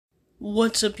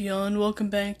What's up, y'all, and welcome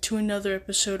back to another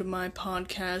episode of my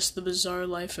podcast, The Bizarre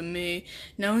Life of Me.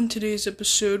 Now, in today's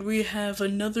episode, we have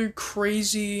another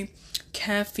crazy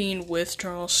caffeine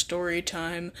withdrawal story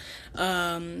time.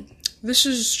 This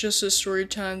is just a story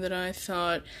time that I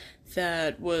thought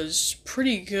that was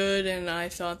pretty good, and I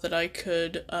thought that I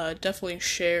could definitely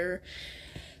share.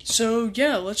 So,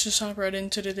 yeah, let's just hop right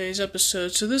into today's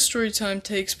episode. So, this story time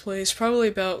takes place probably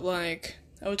about, I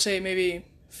would say maybe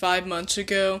 5 months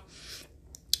ago.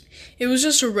 It was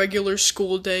just a regular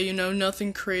school day,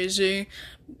 nothing crazy.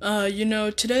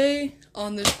 Today,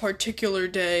 on this particular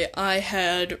day, I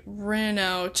had ran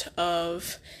out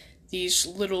of these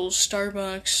little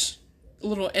Starbucks,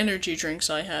 little energy drinks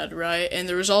I had, right? And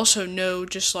there was also no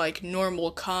just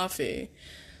normal coffee.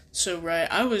 So, right,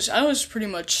 I was pretty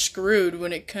much screwed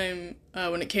when it came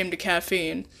to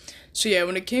caffeine. So yeah,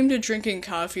 when it came to drinking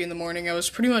coffee in the morning, I was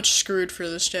pretty much screwed for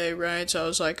this day, right? So I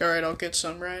was like, alright, I'll get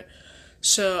some, right?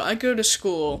 So I go to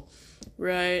school,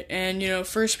 right? And,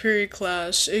 first period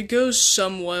class, it goes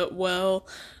somewhat well,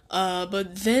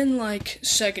 but then,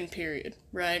 second period,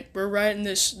 right? We're writing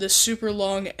this super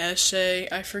long essay.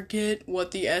 I forget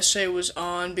what the essay was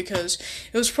on, because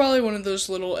it was probably one of those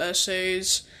little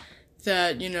essays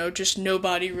that, just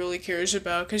nobody really cares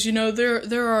about, because,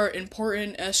 there are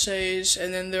important essays,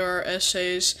 and then there are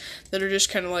essays that are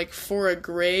just kind of for a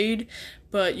grade,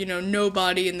 but,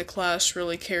 nobody in the class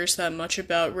really cares that much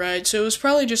about, right? So it was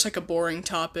probably just a boring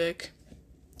topic,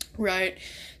 right?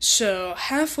 So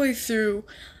halfway through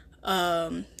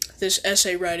this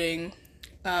essay writing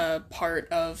part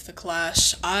of the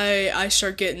class, I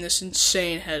start getting this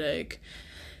insane headache.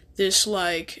 This,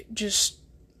 just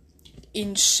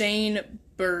insane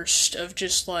burst of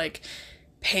just,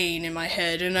 pain in my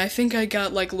head, and I think I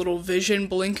got, little vision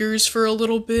blinkers for a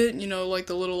little bit,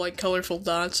 the little, colorful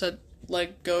dots that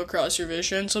go across your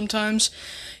vision sometimes.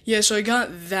 Yeah, so I got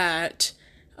that.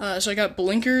 So I got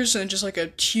blinkers and just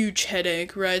a huge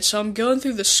headache, right? So I'm going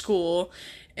through the school,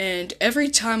 and every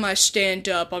time I stand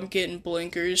up, I'm getting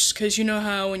blinkers, because you know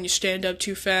how when you stand up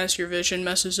too fast, your vision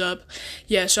messes up?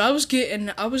 Yeah, so I was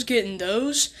getting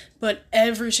those, but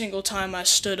every single time I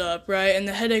stood up, right? And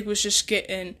the headache was just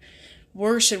getting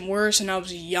worse and worse, and I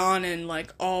was yawning,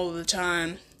 all the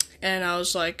time. And I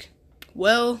was like,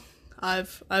 well,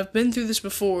 I've been through this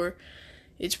before.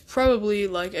 It's probably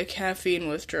a caffeine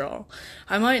withdrawal.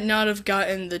 I might not have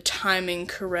gotten the timing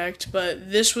correct,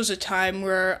 but this was a time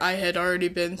where I had already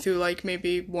been through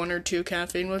maybe 1 or 2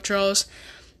 caffeine withdrawals.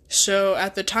 So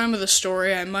at the time of the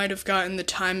story, I might have gotten the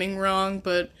timing wrong,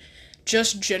 but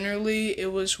just generally,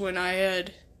 it was when I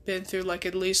had been through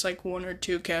at least 1 or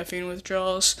 2 caffeine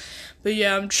withdrawals. But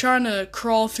yeah, I'm trying to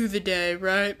crawl through the day,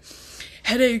 right?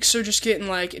 Headaches are just getting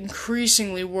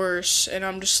increasingly worse, and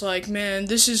I'm just man,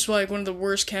 this is one of the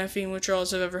worst caffeine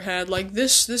withdrawals I've ever had.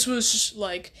 This was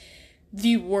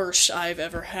the worst I've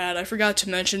ever had. I forgot to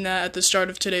mention that at the start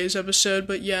of today's episode,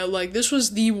 but yeah, this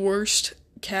was the worst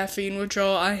caffeine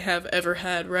withdrawal I have ever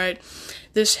had, right?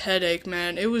 This headache,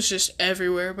 man, it was just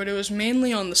everywhere, but it was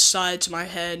mainly on the sides of my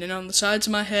head, and on the sides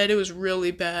of my head, it was really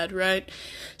bad, right?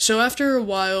 So after a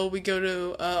while, we go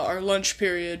to our lunch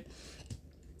period,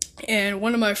 and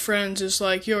one of my friends is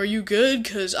like, yo, are you good?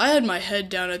 Because I had my head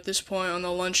down at this point on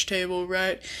the lunch table,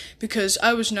 right? Because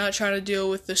I was not trying to deal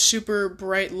with the super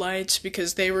bright lights,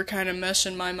 because they were kind of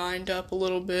messing my mind up a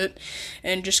little bit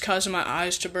and just causing my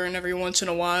eyes to burn every once in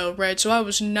a while, right? So I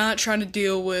was not trying to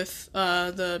deal with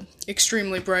the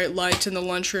extremely bright lights in the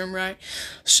lunchroom, right?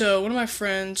 So one of my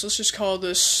friends, let's just call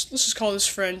this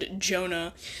friend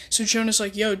Jonah. So Jonah's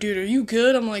like, yo, dude, are you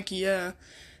good? I'm like, yeah.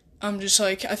 I'm just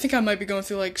I think I might be going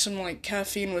through some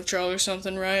caffeine withdrawal or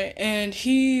something, right? And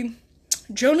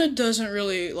Jonah doesn't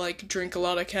really drink a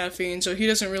lot of caffeine, so he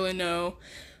doesn't really know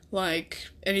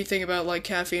anything about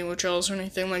caffeine withdrawals or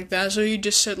anything like that. So he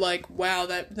just said wow,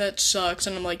 that sucks.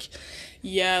 And I'm like,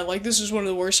 yeah, this is one of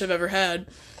the worst I've ever had.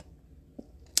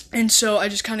 And so I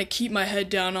just kind of keep my head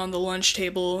down on the lunch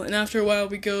table, and after a while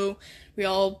we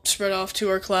all spread off to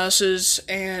our classes,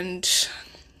 and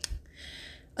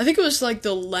I think it was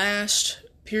the last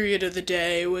period of the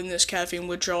day when this caffeine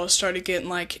withdrawal started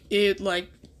getting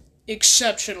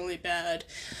exceptionally bad.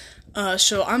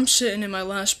 So I'm sitting in my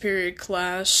last period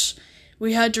class.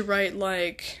 We had to write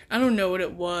I don't know what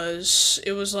it was.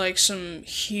 It was some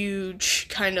huge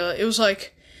it was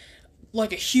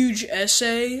a huge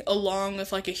essay along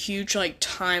with a huge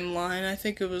timeline. I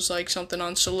think it was something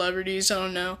on celebrities. I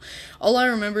don't know. All I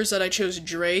remember is that I chose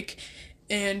Drake,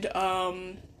 and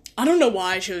I don't know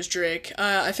why I chose Drake.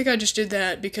 I think I just did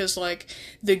that because,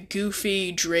 the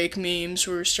goofy Drake memes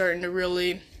were starting to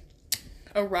really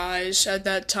arise at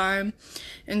that time.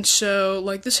 And so,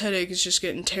 like, this headache is just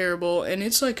getting terrible, and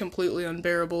it's, like, completely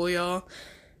unbearable, y'all.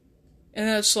 And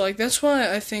that's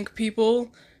why I think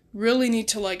people really need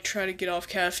to, like, try to get off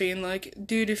caffeine. Like,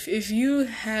 dude, if you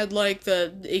had, like,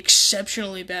 the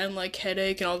exceptionally bad, like,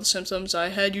 headache and all the symptoms I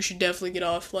had, you should definitely get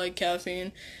off, like,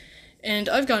 caffeine. And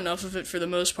I've gotten off of it for the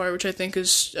most part, which I think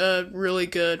is, really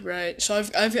good, right? So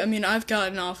I've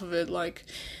gotten off of it, like,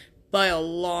 by a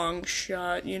long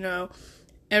shot, you know?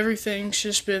 Everything's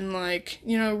just been, like,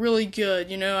 you know, really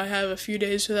good, you know? I have a few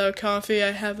days without coffee,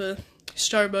 I have a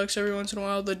Starbucks every once in a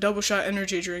while, the double shot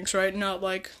energy drinks, right? Not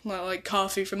like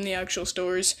coffee from the actual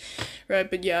stores, right?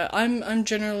 But yeah, I'm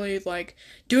generally, like,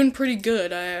 doing pretty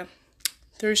good.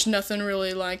 There's nothing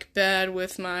really, like, bad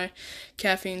with my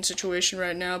caffeine situation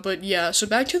right now. But yeah, so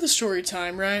back to the story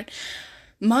time, right?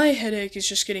 My headache is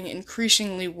just getting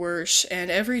increasingly worse, and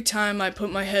every time I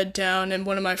put my head down and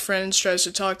one of my friends tries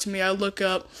to talk to me, I look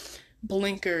up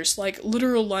blinkers, like,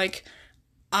 literal, like,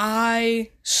 eye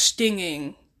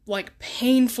stinging, like,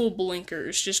 painful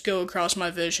blinkers just go across my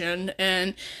vision.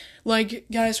 And, like,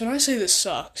 guys, when I say this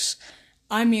sucks,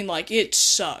 I mean, like, it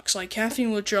sucks. Like,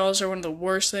 caffeine withdrawals are one of the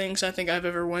worst things I think I've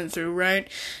ever went through, right?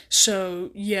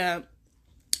 So, yeah,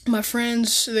 my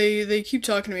friends, they keep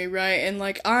talking to me, right? And,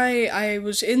 like, I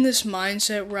was in this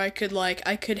mindset where I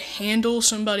could handle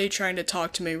somebody trying to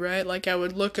talk to me, right? Like, I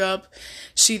would look up,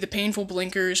 see the painful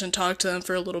blinkers, and talk to them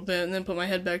for a little bit, and then put my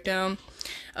head back down.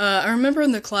 I remember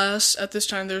in the class, at this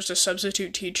time, there was a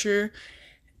substitute teacher,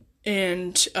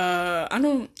 and, I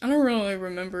don't really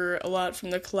remember a lot from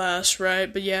the class,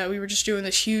 right? But yeah, we were just doing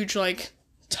this huge, like,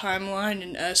 timeline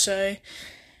and essay.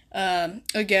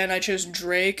 Again, I chose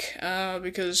Drake,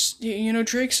 because, you know,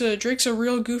 Drake's a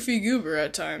real goofy goober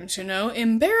at times, you know?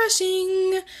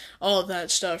 Embarrassing! All of that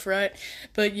stuff, right?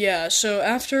 But yeah, so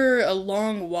after a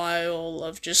long while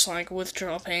of just, like,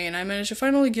 withdrawal pain, I managed to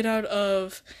finally get out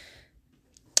of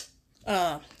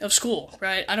school,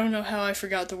 right? I don't know how I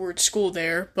forgot the word school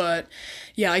there, but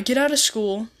yeah, I get out of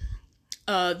school.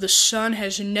 The sun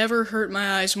has never hurt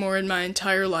my eyes more in my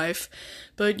entire life,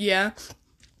 but yeah,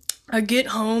 I get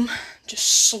home, just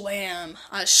slam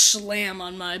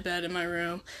on my bed in my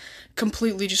room,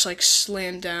 completely just, like,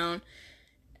 slam down,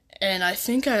 and I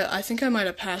think I might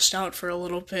have passed out for a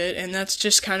little bit, and that's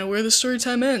just kind of where the story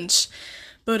time ends.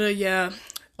 But, yeah,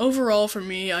 overall for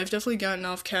me, I've definitely gotten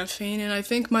off caffeine, and I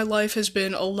think my life has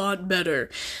been a lot better.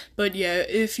 But yeah,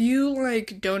 if you,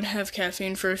 like, don't have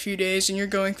caffeine for a few days, and you're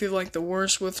going through, like, the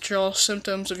worst withdrawal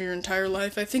symptoms of your entire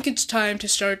life, I think it's time to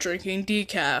start drinking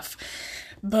decaf.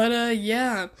 But,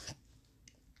 yeah,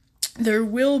 there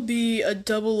will be a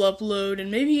double upload, and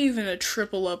maybe even a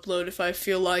triple upload if I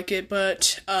feel like it,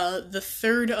 but, the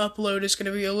third upload is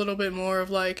gonna be a little bit more of,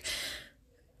 like,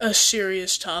 a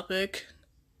serious topic.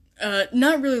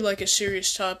 Not really, like, a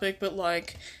serious topic, but,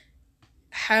 like,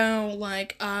 how,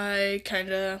 like, I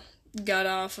kinda got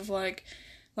off of, like,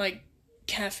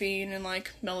 caffeine and,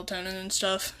 like, melatonin and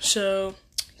stuff. So,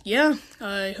 yeah,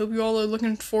 I hope you all are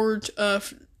looking forward,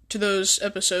 to those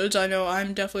episodes. I know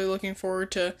I'm definitely looking forward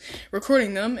to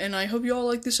recording them, and I hope you all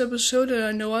like this episode, and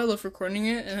I know I love recording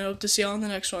it, and I hope to see you all in the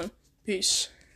next one. Peace.